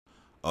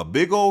A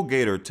big old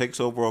gator takes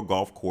over a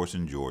golf course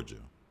in Georgia.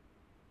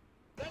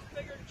 That's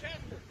bigger than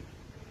Chester.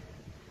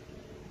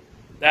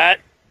 That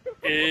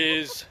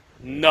is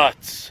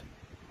nuts.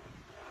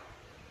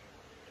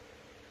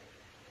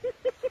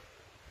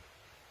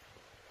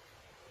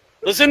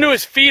 Listen to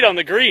his feet on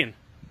the green.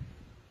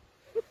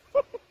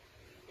 Oh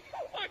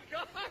my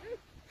God.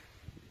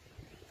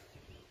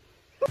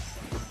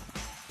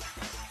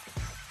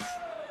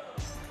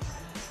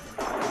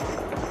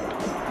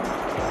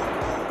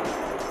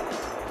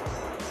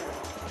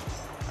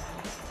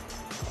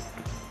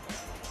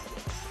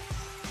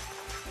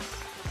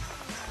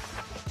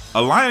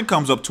 A lion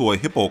comes up to a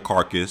hippo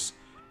carcass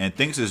and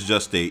thinks it's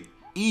just an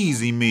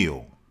easy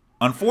meal.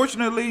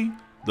 Unfortunately,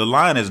 the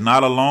lion is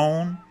not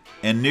alone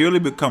and nearly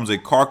becomes a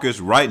carcass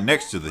right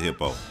next to the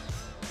hippo.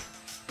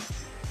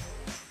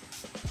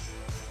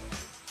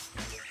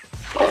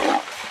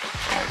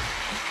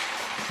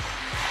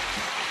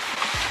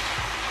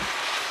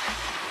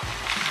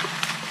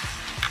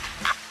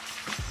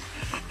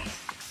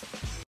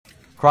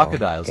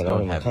 Crocodiles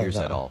don't have ears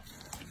at all.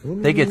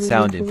 They get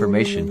sound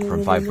information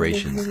from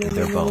vibrations in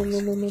their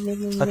bones,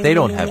 but they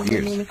don't have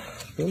ears.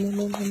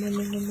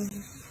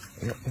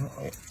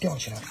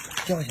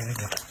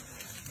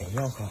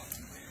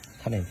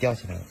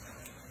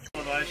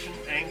 Elevation,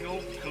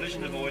 angle,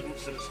 collision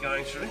avoidance that it's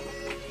going through.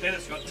 Then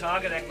it's got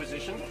target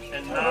acquisition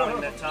and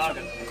nailing that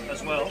target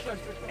as well,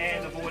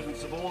 and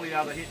avoidance of all the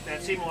other hit. Now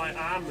see my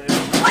arm movement.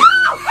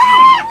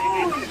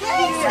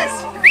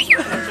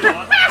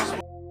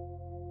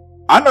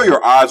 I know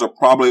your eyes are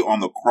probably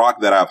on the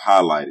croc that I've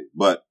highlighted,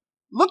 but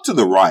look to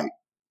the right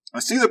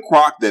and see the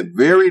croc that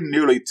very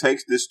nearly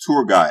takes this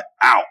tour guide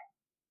out.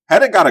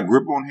 Had it got a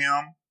grip on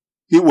him,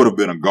 he would have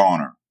been a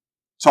goner.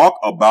 Talk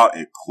about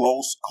a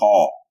close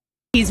call.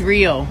 He's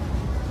real.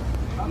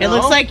 It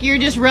looks like you're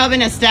just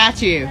rubbing a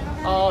statue.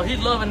 Oh, he's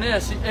loving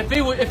this.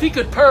 If he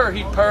could purr,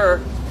 he'd purr.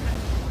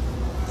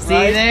 See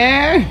right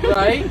there?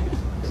 Right?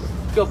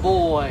 Good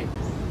boy.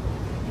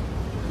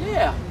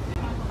 Yeah.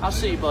 I'll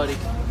see you, buddy.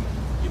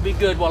 You be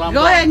good while I'm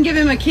Go ahead and give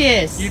him a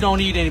kiss. You don't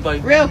need anybody.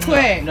 Real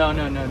quick. No.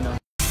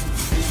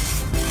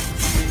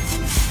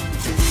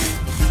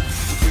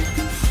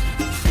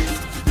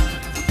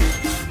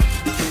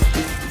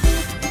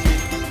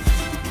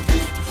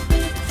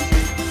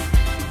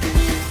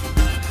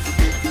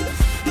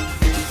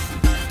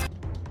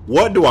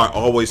 What do I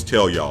always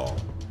tell y'all?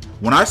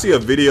 When I see a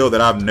video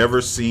that I've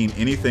never seen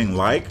anything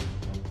like,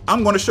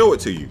 I'm going to show it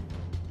to you.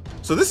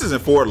 So this is in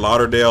Fort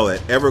Lauderdale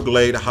at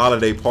Everglade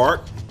Holiday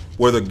Park,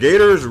 where the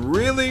gators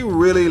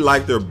really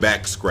like their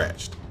back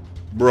scratched.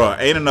 Bruh,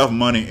 ain't enough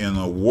money in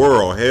the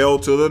world. Hell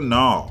to the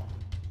no.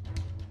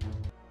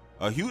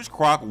 A huge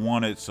croc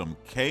wanted some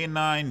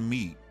canine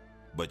meat,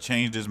 but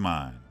changed his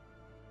mind.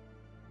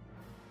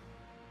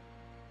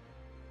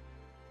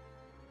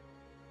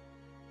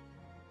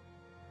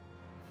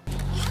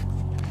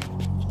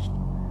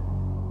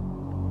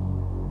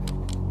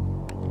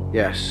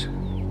 Yes.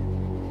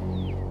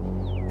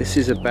 This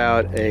is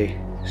about a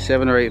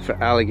 7 or 8 foot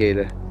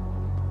alligator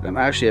that I'm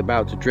actually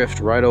about to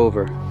drift right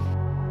over.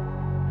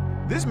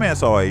 This man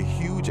saw a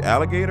huge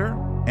alligator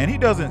and he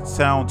doesn't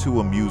sound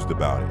too amused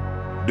about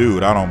it.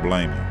 Dude, I don't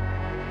blame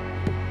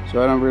you.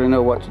 So I don't really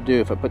know what to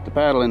do. If I put the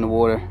paddle in the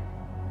water,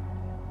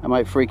 I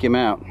might freak him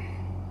out. I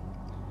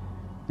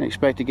didn't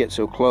expect to get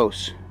so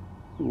close.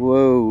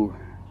 Whoa.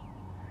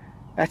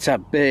 That's a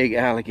big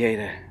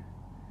alligator.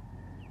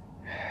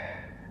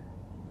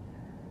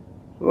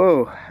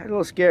 Whoa, I'm a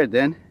little scared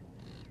then.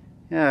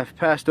 Yeah, I've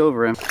passed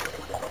over him.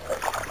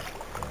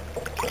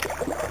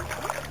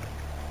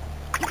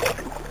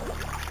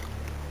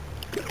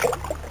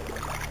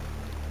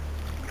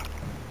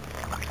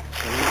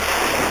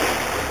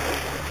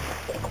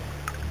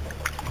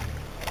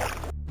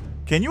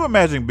 Can you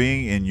imagine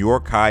being in your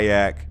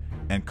kayak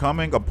and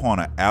coming upon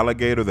an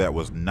alligator that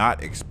was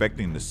not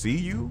expecting to see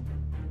you?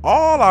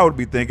 All I would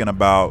be thinking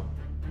about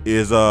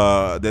is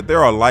that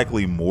there are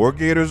likely more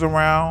gators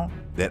around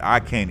that I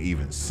can't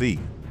even see.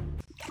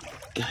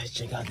 Guys,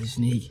 check out this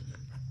snake.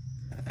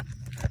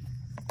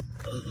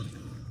 Oh, there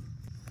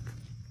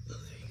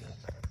you go.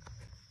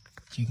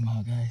 Check him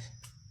out, guys.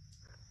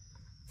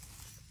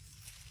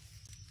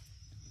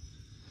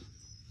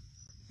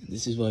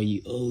 This is why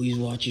you always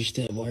watch your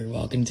step while you're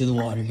walking into the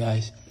water,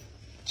 guys.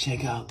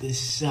 Check out this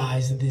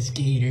size of this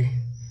gator.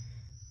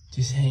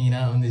 Just hanging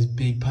out on this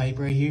big pipe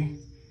right here.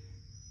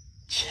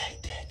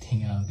 Check that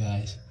thing out,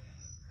 guys.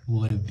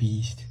 What a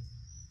beast.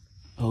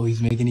 Oh,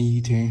 he's making a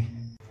U-turn.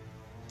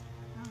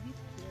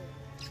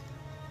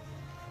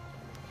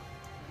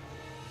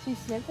 She's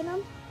sniffing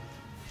him?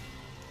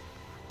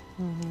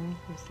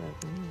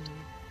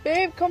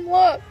 Babe, come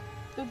look.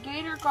 The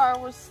gator car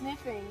was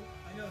sniffing.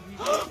 I know,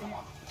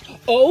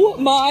 Oh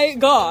my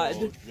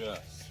god.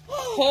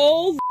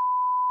 Hold.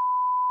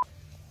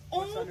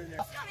 Oh,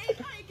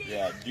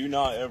 yeah, do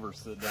not ever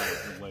sit down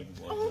with your legs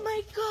like oh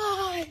my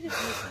god.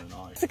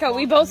 Jessica,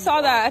 we both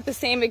saw that at the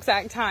same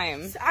exact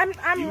time.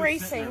 I'm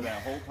racing.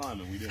 That whole time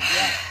and we didn't.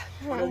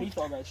 Underneath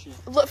all that shit.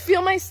 Look,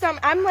 feel my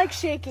stomach. I'm like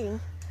shaking.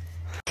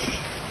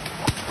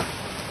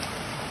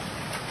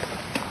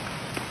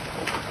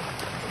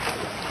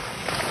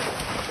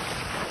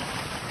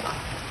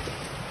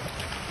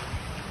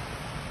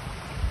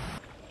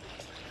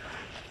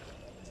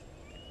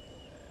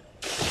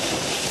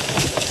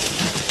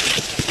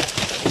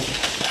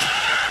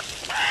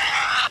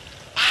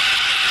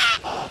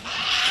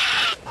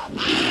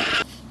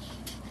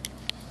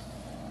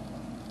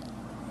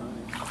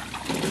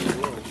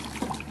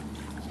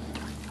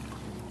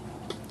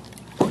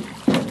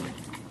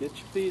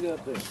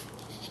 up there.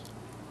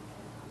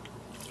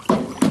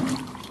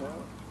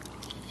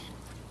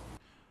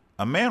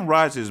 A man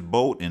rides his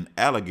boat in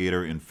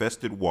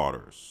alligator-infested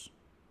waters.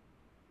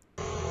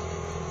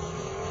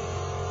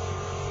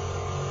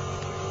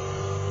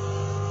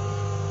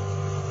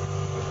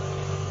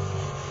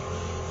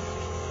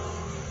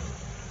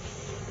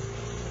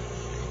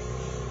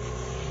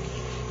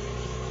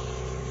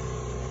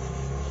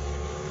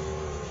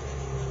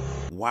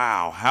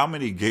 Wow, how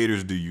many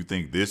gators do you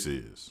think this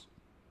is?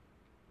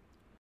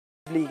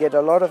 We get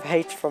a lot of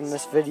hate from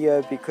this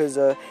video because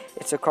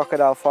it's a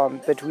crocodile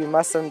farm, but we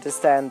must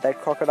understand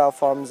that crocodile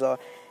farms are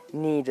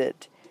needed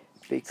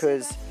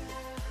because,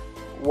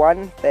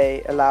 one,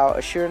 they allow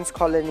assurance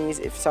colonies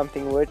if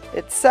something would.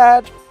 It's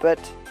sad, but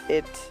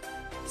it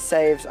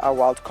saves our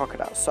wild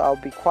crocodiles. So I'll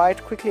be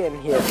quiet quickly and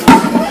hear.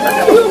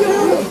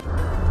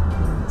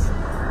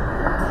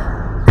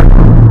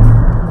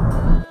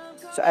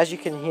 So as you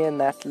can hear in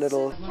that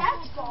little...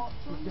 Cats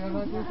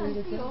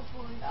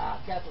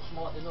are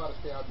smart, they know how to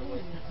stay out the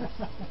way.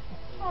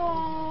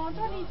 Oh,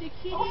 don't eat the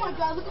kitty. Oh my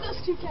god, look at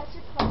those two cats.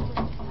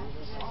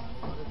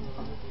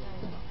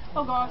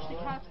 Oh gosh, the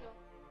cats.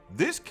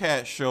 This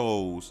cat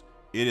shows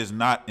it is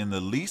not in the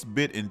least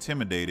bit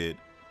intimidated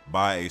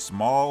by a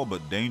small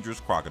but dangerous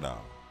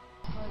crocodile.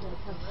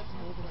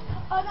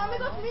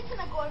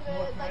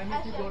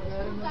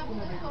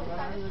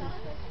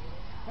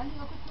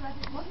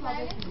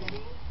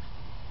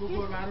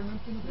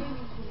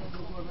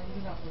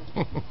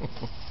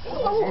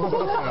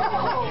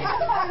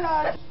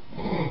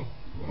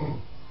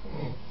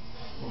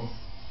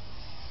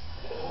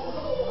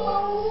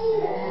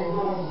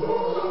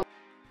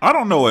 I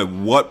don't know at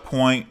what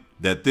point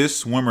that this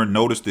swimmer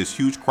noticed this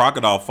huge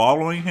crocodile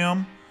following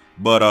him,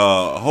 but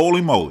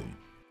holy moly.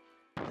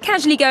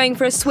 Casually going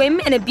for a swim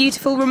in a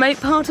beautiful remote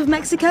part of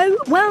Mexico?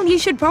 Well, you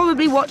should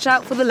probably watch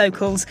out for the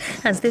locals,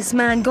 as this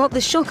man got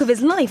the shock of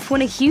his life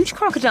when a huge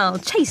crocodile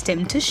chased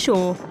him to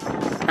shore.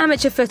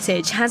 Amateur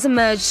footage has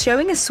emerged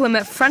showing a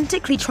swimmer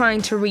frantically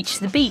trying to reach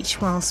the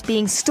beach whilst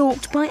being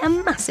stalked by a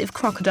massive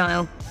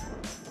crocodile.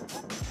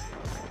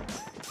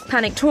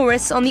 Panicked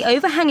tourists on the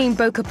overhanging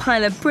Boca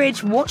Pila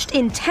Bridge watched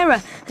in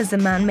terror as the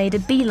man made a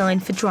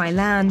beeline for dry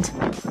land.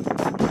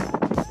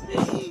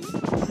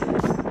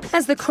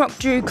 As the croc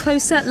drew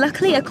closer,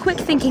 luckily a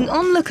quick-thinking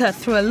onlooker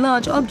threw a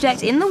large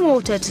object in the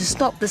water to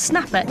stop the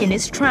snapper in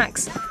his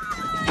tracks.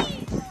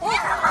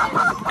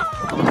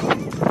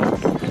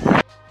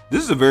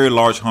 This is a very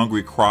large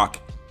hungry croc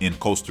in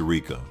Costa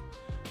Rica.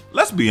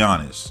 Let's be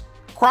honest,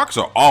 crocs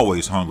are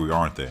always hungry,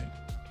 aren't they?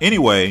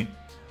 Anyway,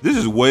 this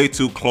is way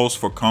too close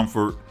for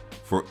comfort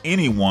for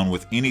anyone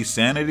with any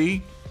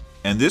sanity,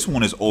 and this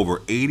one is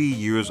over 80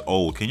 years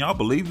old. Can y'all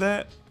believe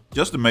that?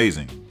 Just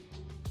amazing.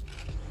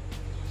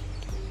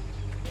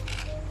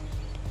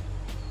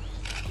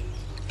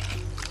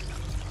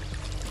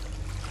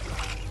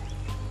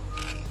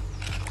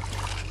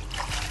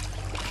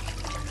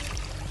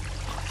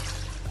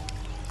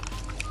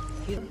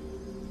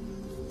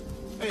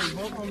 Hey,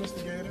 hold on,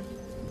 Mr. Gator.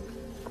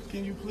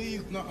 Can you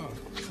please? Nuh-uh.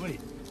 Wait.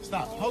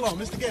 Stop. Hold on,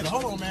 Mr. Gator.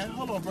 Hold on, man.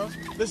 Hold on, bro.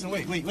 Listen,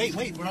 wait,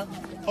 bro.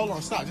 Hold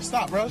on, stop. Just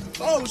stop, bro.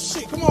 Oh,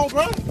 shit. Come on,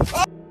 bro.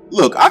 Oh.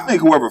 Look, I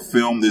think whoever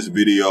filmed this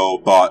video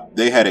thought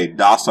they had a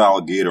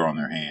docile gator on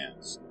their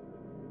hands.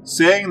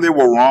 Saying they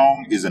were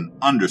wrong is an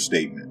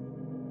understatement.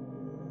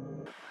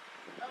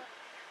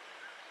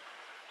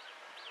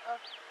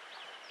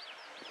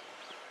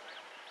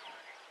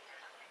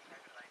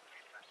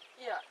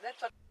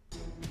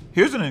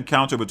 Here's an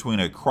encounter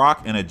between a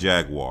croc and a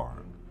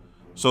jaguar.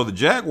 So the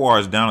jaguar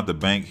is down at the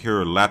bank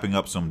here lapping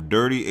up some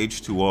dirty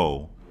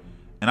H2O,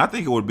 and I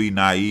think it would be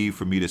naive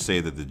for me to say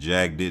that the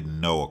jag didn't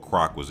know a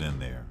croc was in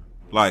there.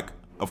 Like,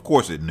 of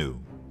course it knew.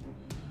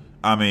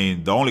 I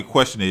mean, the only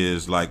question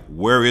is, like,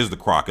 where is the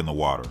croc in the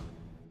water?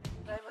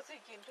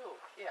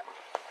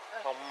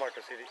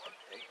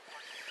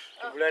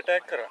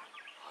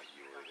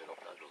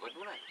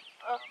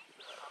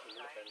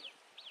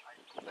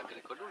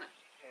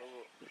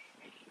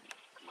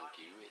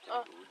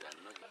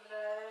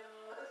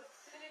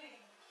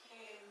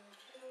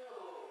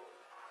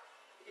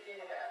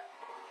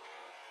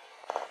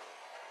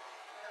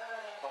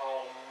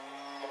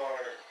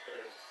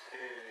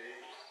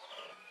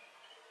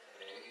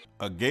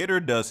 A gator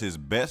does his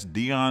best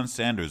Deion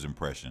Sanders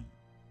impression.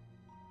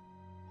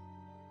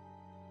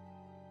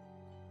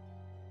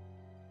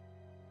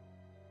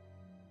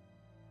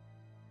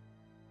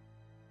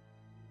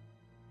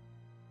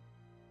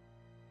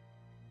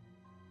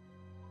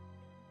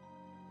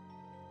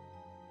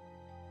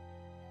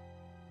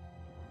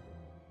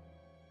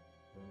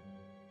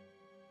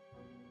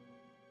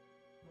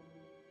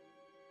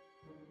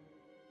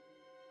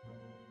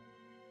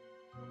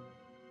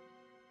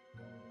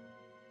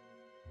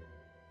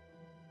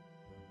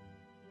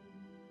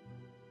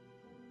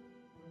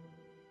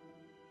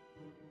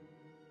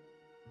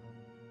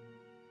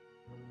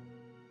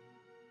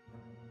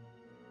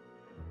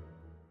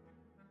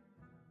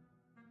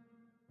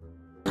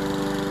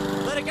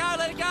 Let it go,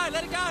 let it go,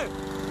 let it go!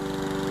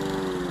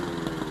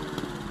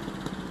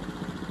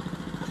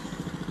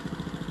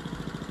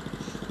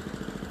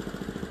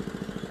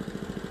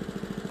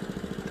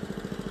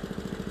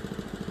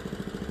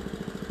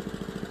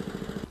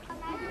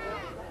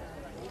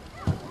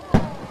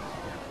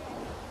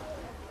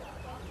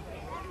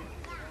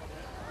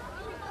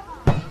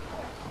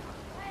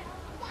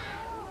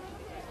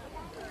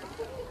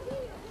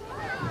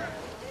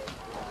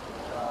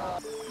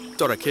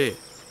 จระเข้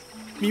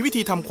มีวิ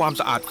ธีทำความ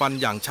สะอาดฟัน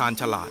อย่างชาญ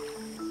ฉลาด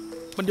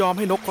มันยอมใ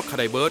ห้นกครอค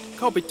ไดเบิร์ดเ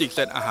ข้าไปจิกเศ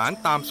ษอาหาร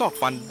ตามซอก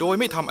ฟันโดย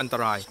ไม่ทำอันต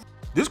ราย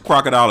This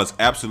crocodile is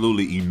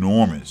absolutely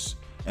enormous,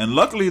 and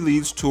luckily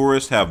these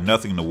tourists have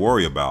nothing to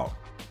worry about.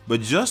 But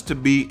just to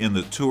be in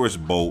the tourist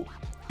boat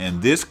and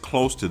this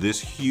close to this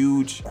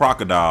huge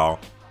crocodile,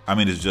 I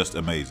mean, it's just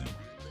amazing.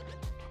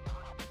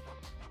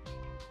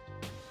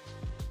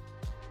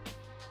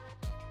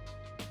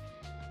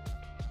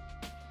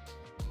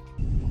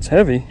 It's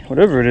heavy,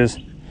 whatever it is.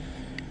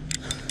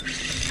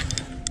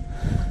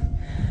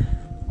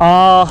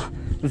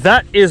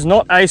 That is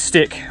not a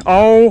stick.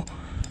 Oh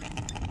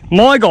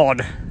my God,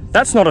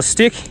 that's not a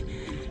stick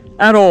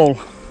at all.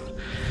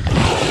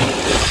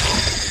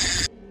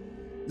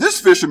 This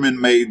fisherman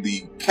made the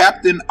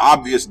Captain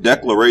Obvious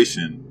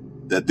declaration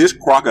that this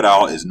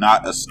crocodile is not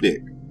a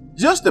stick.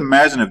 Just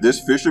imagine if this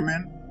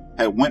fisherman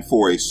had went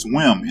for a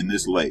swim in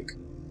this lake.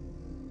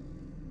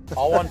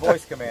 All one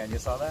voice command, you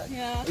saw that?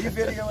 Yeah. Are you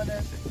videoing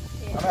this?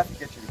 Yeah. I'm gonna have to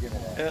get you to give me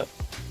that. Yep.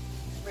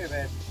 Come here,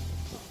 man.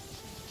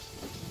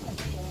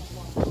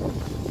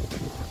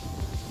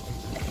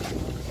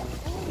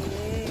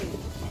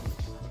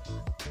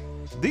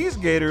 These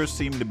gators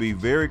seem to be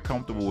very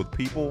comfortable with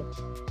people,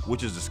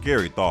 which is a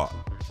scary thought.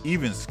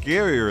 Even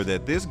scarier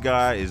that this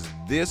guy is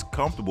this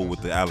comfortable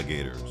with the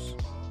alligators.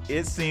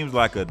 It seems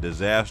like a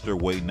disaster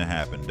waiting to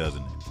happen,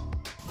 doesn't it?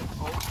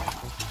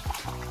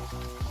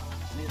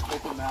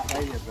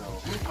 There you go.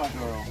 Here's my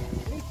girl.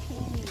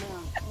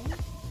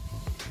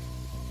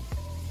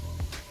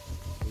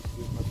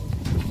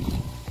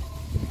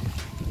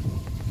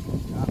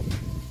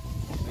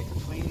 Make a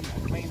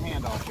clean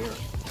handoff here.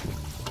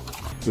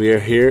 We are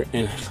here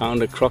and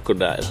found a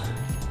crocodile.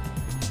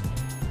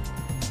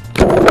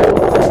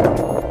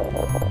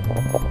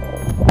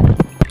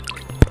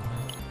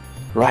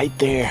 Right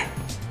there.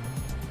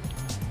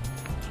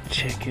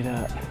 Check it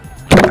out.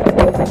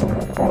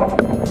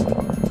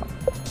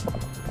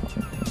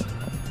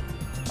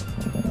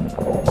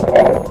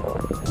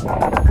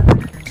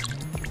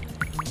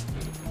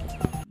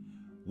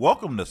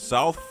 Welcome to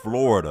South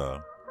Florida,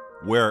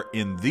 where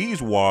in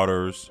these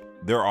waters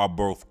there are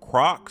both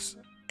crocs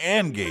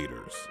and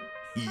gators.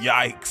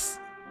 Yikes.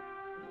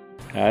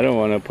 I don't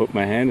want to put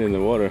my hand in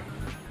the water.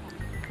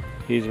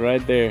 He's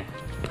right there.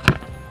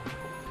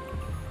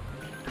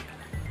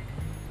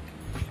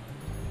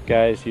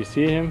 Guys, you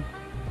see him?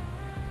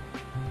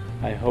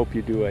 I hope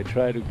you do. I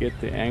try to get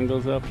the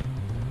angles up.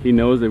 He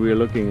knows that we're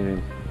looking at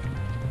him.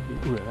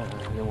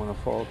 I don't want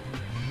to fall.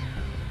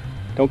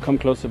 Don't come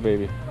closer,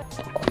 baby.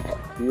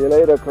 See you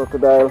later,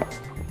 crocodile.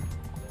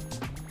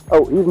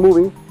 Oh, he's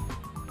moving.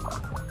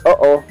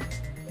 Uh-oh.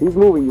 He's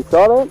moving. You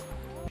saw that? I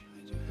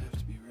do have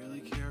to be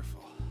really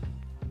careful.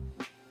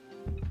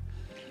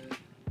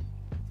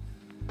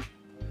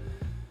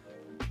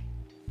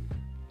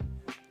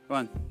 Come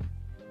on.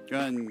 Go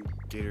on,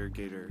 gator,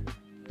 gator.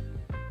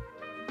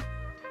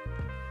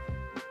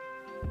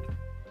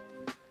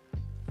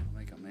 I'll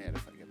make him mad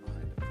if I get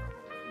behind him, probably.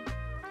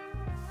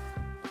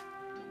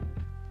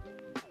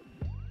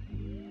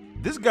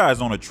 This guy's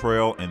on a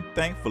trail and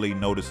thankfully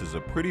notices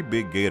a pretty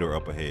big gator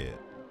up ahead.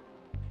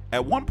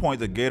 At one point,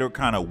 the gator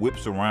kind of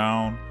whips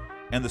around,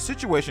 and the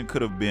situation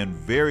could have been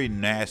very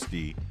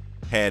nasty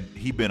had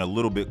he been a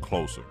little bit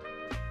closer.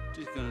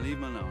 Just gonna leave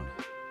him alone.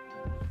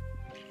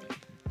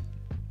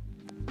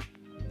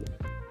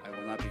 I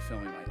will not be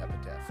filming my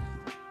epitaph.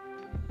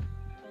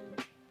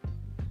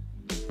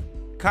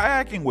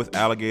 Kayaking with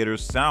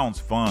alligators sounds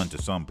fun to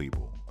some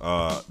people.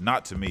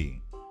 Not to me,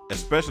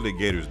 especially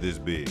gators this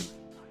big.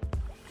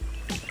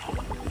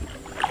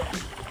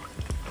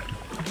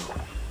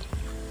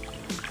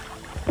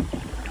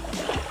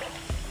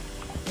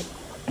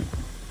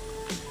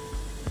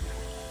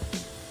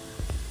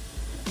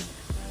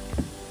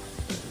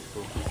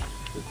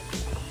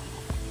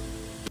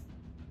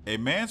 A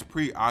man's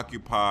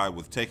preoccupied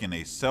with taking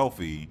a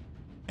selfie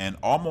and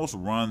almost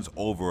runs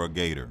over a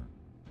gator.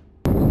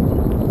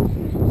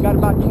 Got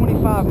about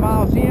 25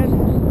 miles in,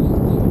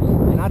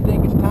 and I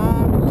think it's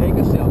time to take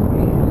a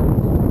selfie.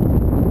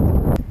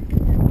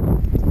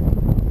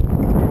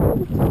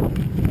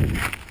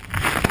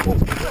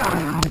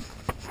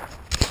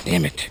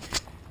 Damn it.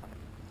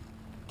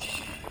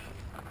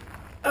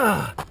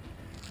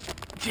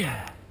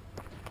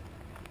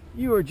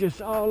 You are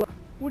just all...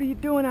 What are you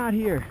doing out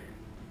here?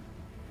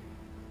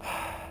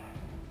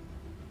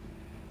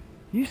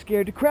 You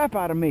scared the crap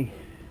out of me.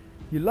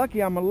 You're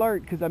lucky I'm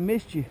alert because I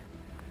missed you.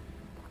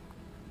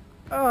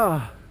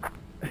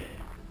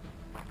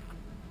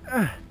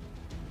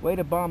 Way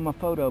to bomb my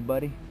photo,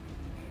 buddy.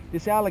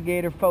 This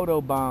alligator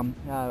photo bomb.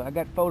 I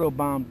got photo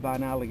bombed by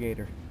an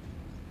alligator.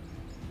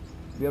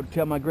 I'll be able to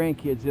tell my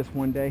grandkids this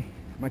one day.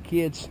 My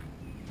kids.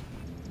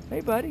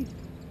 Hey, buddy.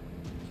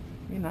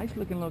 You're a nice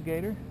looking little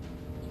gator.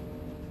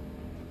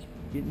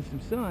 Getting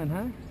some sun,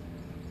 huh?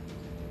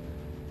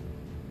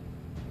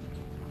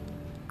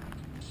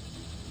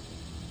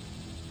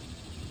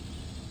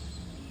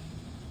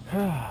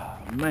 Oh,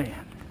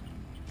 man.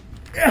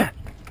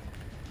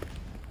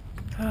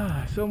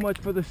 So much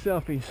for the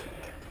selfies.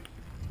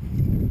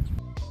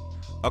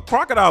 A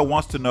crocodile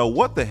wants to know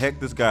what the heck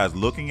this guy is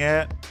looking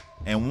at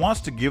and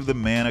wants to give the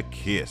man a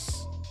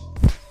kiss.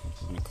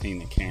 I'm gonna clean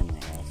the camera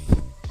off.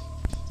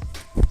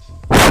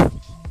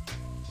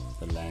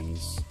 The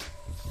lens.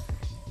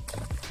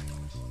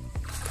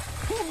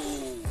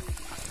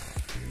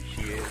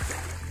 She is.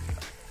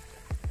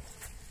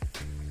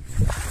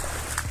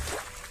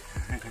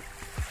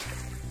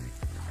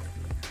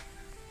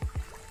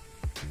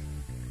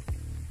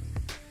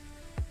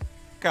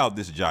 Check out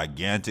this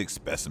gigantic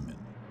specimen.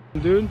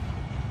 Dude?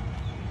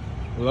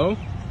 Hello?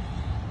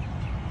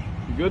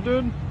 You good,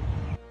 dude?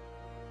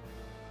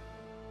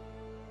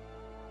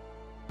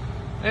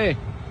 Hey,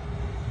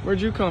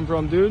 where'd you come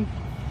from, dude?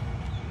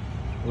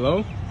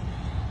 Hello?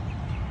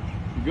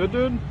 You good,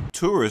 dude?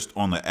 Tourists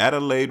on the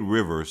Adelaide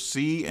River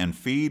see and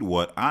feed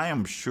what I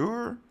am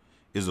sure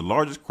is the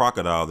largest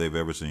crocodile they've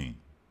ever seen.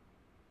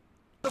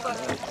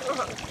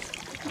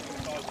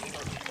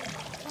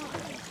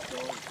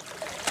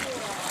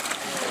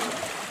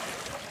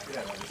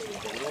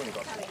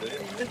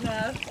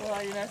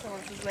 Well, you know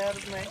someone's as loud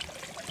as me.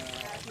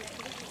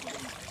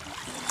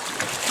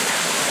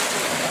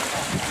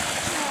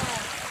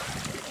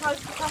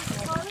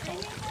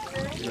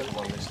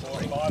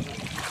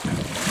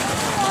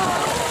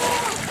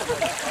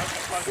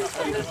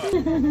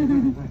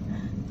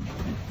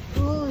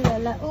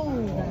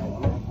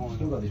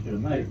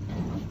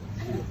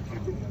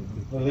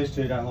 Well, these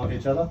two don't like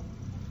each other.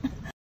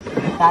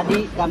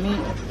 Tadi kami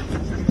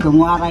ke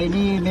muara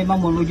ini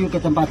memang menuju ke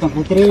tempatnya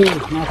Putri.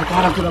 Nah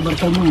sekarang sudah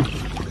bertemu.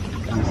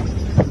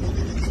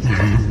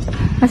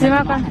 Masih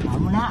makan?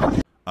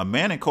 A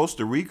man in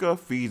Costa Rica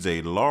feeds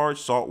a large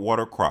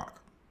saltwater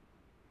croc.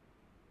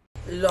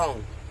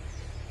 Long.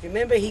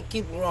 Remember, he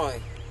keep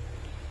growing.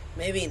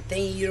 Maybe in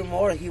 10 years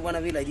more, he wanna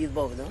be like this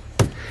both, no?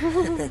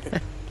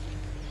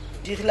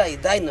 Just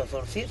like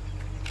dinosaurs, see?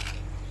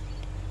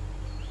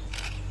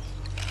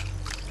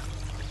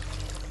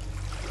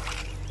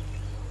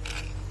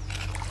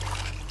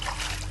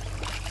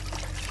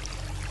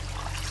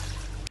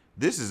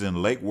 This is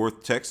in Lake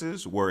Worth,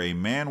 Texas, where a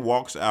man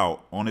walks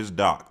out on his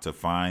dock to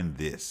find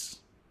this.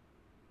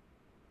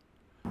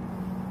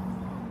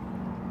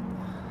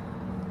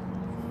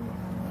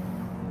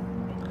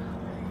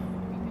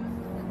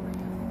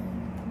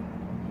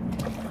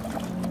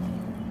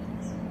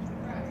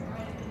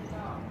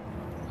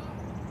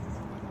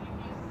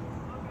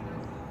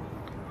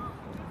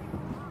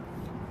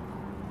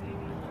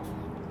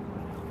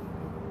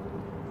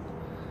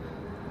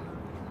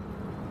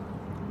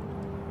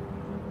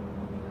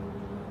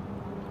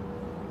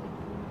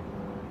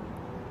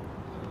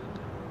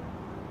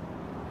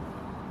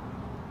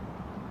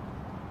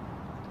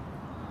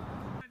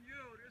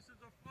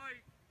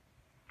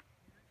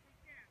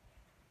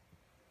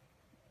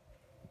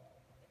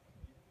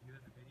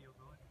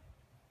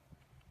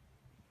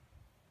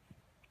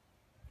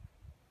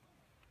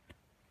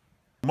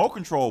 Remote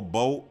control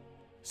boat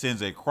sends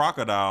a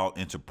crocodile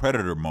into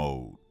predator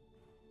mode.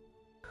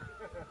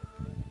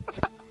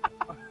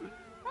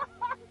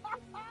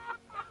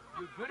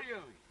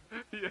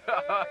 Yeah.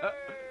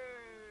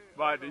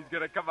 But he's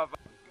gonna come up.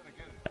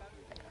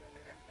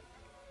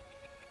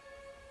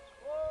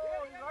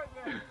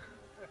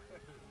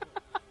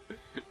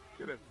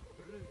 Get him.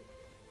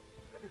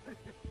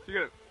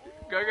 Get him.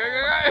 Go.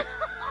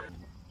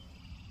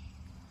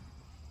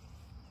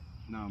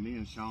 No, me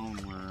and Sean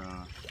were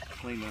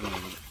cleaning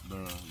up the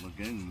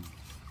lagoon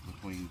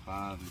between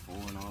 5 and 4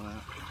 and all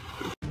that.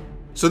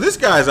 So this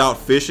guy's out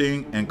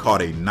fishing and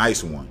caught a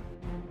nice one.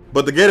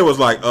 But the gator was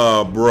like,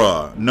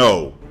 bruh,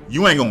 no,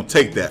 you ain't gonna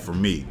take that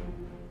from me.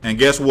 And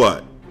guess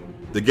what?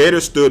 The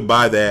gator stood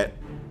by that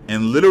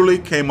and literally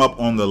came up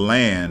on the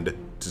land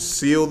to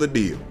seal the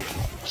deal.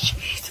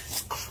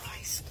 Jesus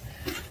Christ.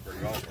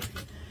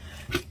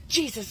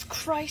 Jesus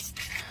Christ.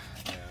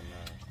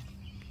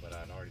 But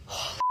I'd already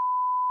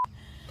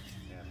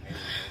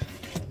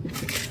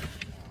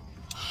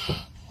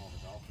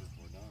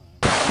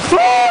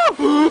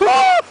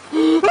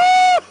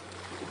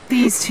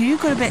These two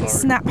got a bit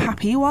snap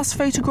happy whilst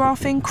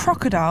photographing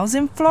crocodiles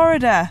in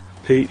Florida.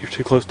 Pete, you're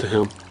too close to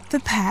him. The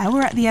pair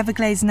were at the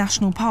Everglades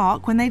National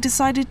Park when they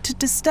decided to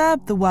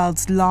disturb the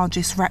world's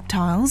largest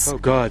reptiles. Oh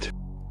God.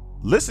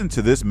 Listen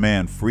to this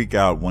man freak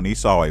out when he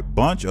saw a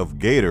bunch of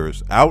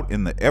gators out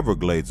in the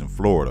Everglades in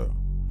Florida.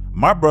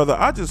 My brother,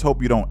 I just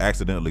hope you don't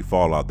accidentally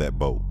fall out that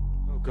boat.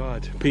 Oh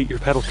God. Pete, your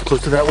paddle's too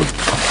close to that one.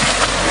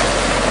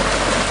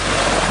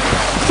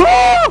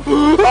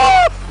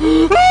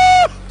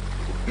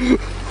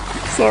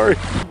 Sorry.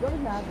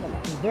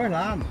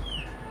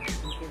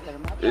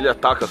 Ele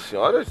ataca a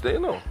senhora? Isso daí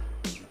não.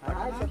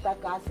 Se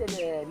atacasse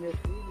meu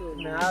filho.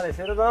 Não,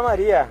 esse era Dona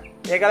Maria.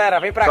 E aí, galera,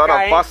 vem pra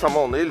cá, hein? passa a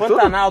mão nele,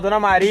 Pantanal, tudo? Dona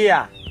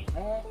Maria.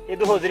 E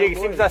do Rodrigo,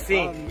 simples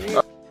assim.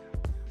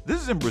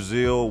 This is in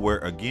Brazil, where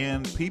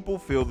again, people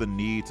feel the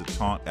need to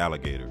taunt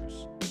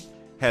alligators.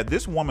 Had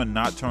this woman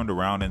not turned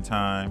around in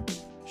time,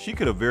 she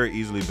could have very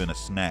easily been a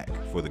snack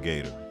for the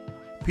gator.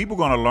 People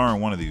gonna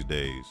learn one of these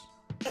days.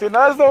 Se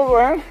nós não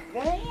vamos.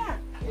 Venha!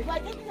 Ele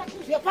vai ter que ir na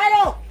cozinha.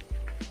 Parou!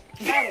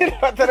 Ele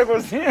vai ter na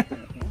cozinha?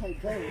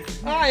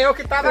 Ah, eu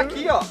que tava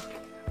aqui, ó.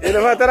 Ele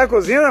vai até na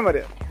cozinha,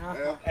 Maria?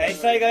 É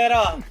isso aí,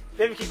 galera, ó.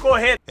 Teve que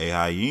correr.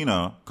 A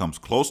hyena comes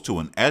close to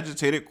an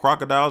agitated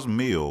crocodile's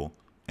meal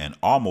and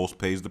almost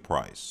pays the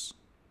price.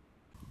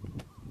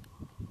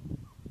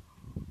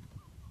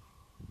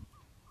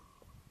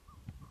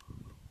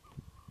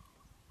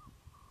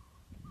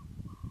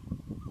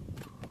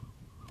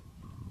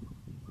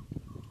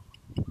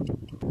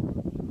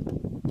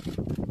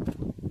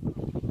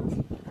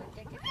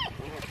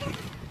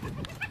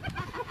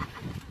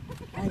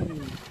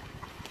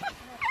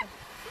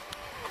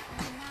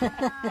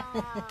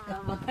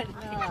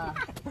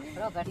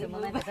 Però per il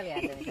momento si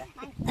vede, mi sa.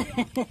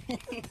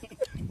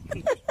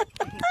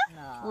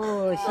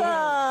 Oh,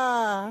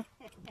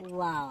 shit.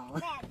 Wow.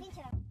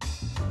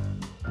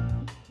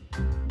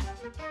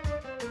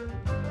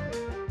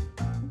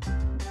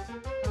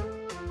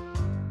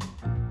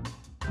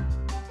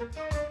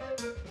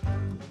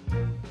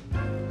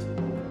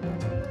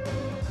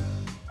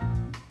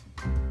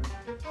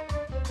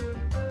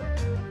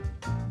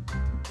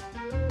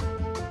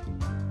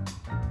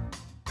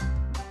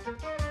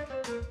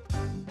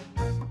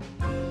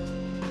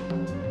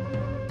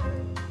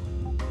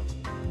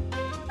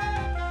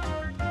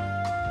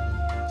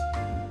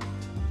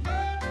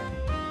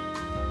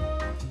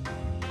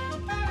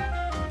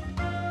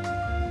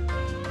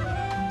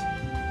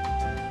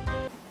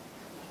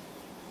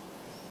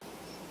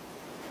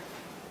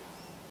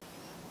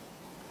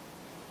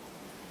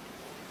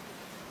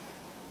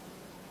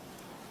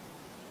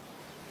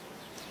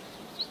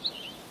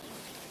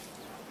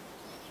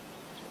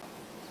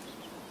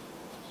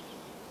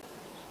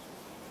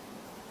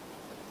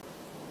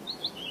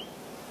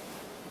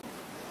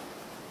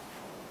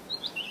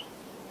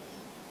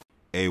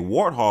 A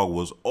warthog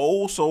was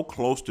oh so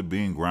close to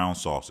being ground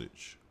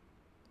sausage.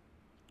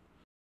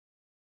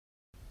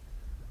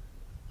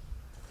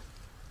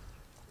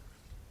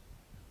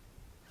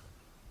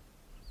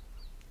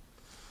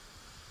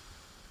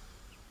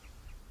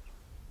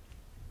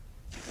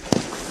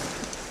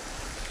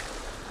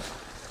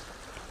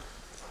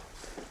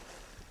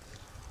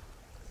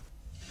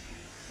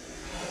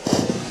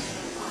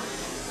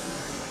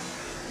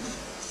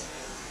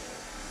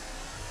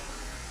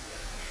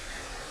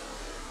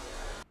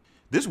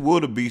 This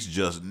wildebeest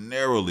just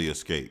narrowly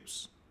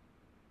escapes.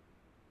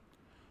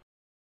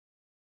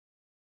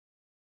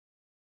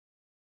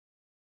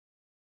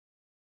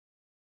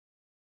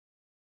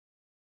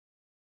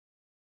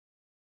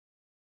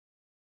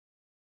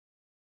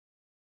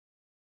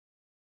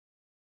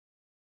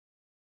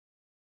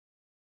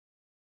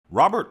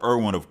 Robert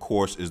Irwin, of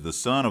course, is the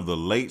son of the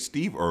late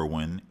Steve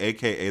Irwin,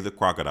 aka the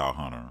Crocodile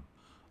Hunter.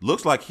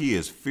 Looks like he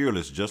is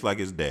fearless just like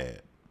his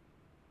dad.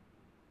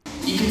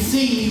 You can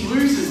see he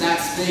loses that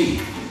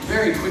speed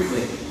very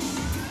quickly.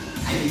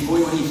 Hey, big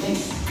boy, what do you think?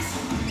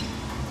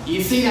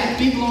 You see that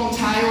big long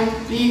tail,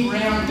 big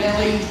round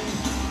belly?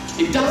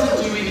 It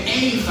doesn't do him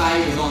any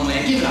favours on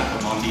land. Give it up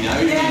for Monty, though.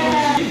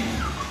 Yeah.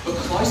 But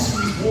close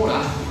to his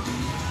water,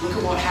 look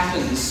at what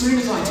happens. As soon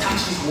as I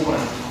touch his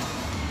water,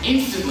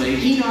 instantly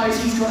he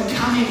knows he's got to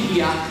come in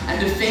here and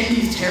defend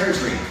his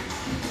territory.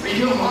 What are you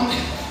doing, Monty?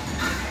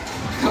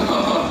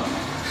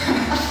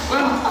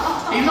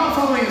 Well, he's not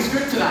following the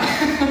script today.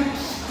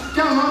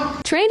 Come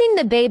on. Training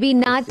the baby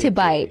not to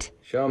bite.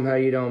 Show him how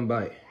you don't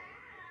bite.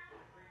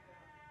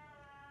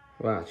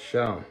 Watch,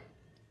 show him.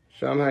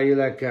 Show him how you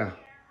let go.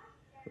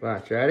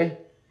 Watch, ready?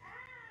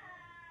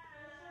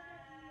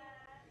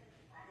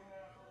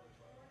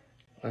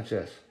 Watch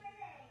this.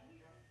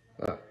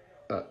 Look.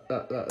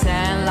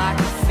 Stand like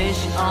a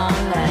fish on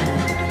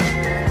land.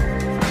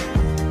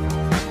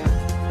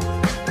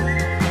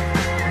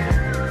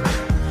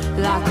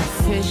 Like a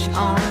fish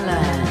on land.